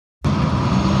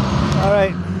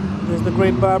Alright, there's the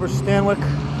great Barbara Stanwyck.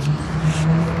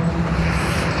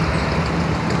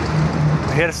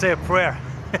 I'm here to say a prayer.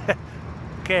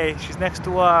 Okay, she's next to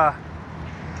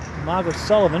Margaret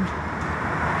Sullivan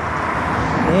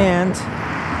and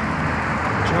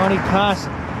Johnny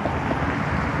Carson,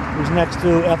 who's next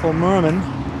to Ethel Merman,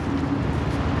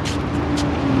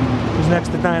 who's next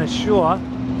to Dinah Shore,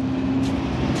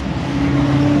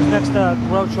 who's next to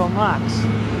Groucho Marx.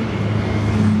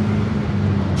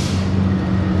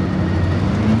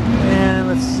 And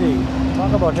let's see,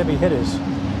 talk about heavy hitters.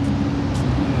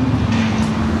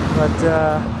 But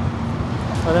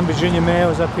then Virginia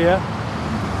Mayo's up here.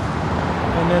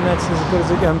 And then that's as good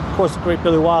as it gets. Of course, the great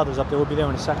Billy Wilder's up there. We'll be there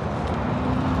in a second.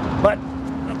 But,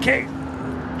 okay,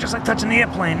 just like touching the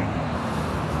airplane,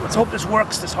 let's hope this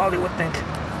works, this Hollywood thing.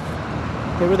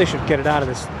 They really should get it out of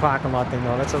this parking lot thing,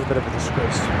 though. That's a bit of a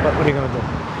disgrace. But what are you going to do?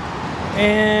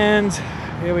 And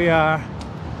here we are,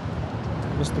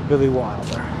 Mr. Billy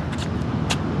Wilder.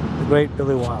 The great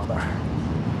Billy Wilder.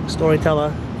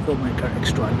 Storyteller, filmmaker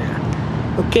extraordinaire.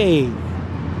 Okay.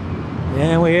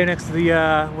 And we're here next to the,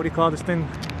 what do you call this thing?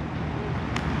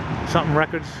 Something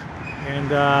Records. And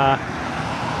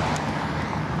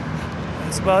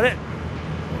that's about it.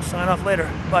 We'll sign off later.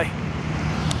 Bye.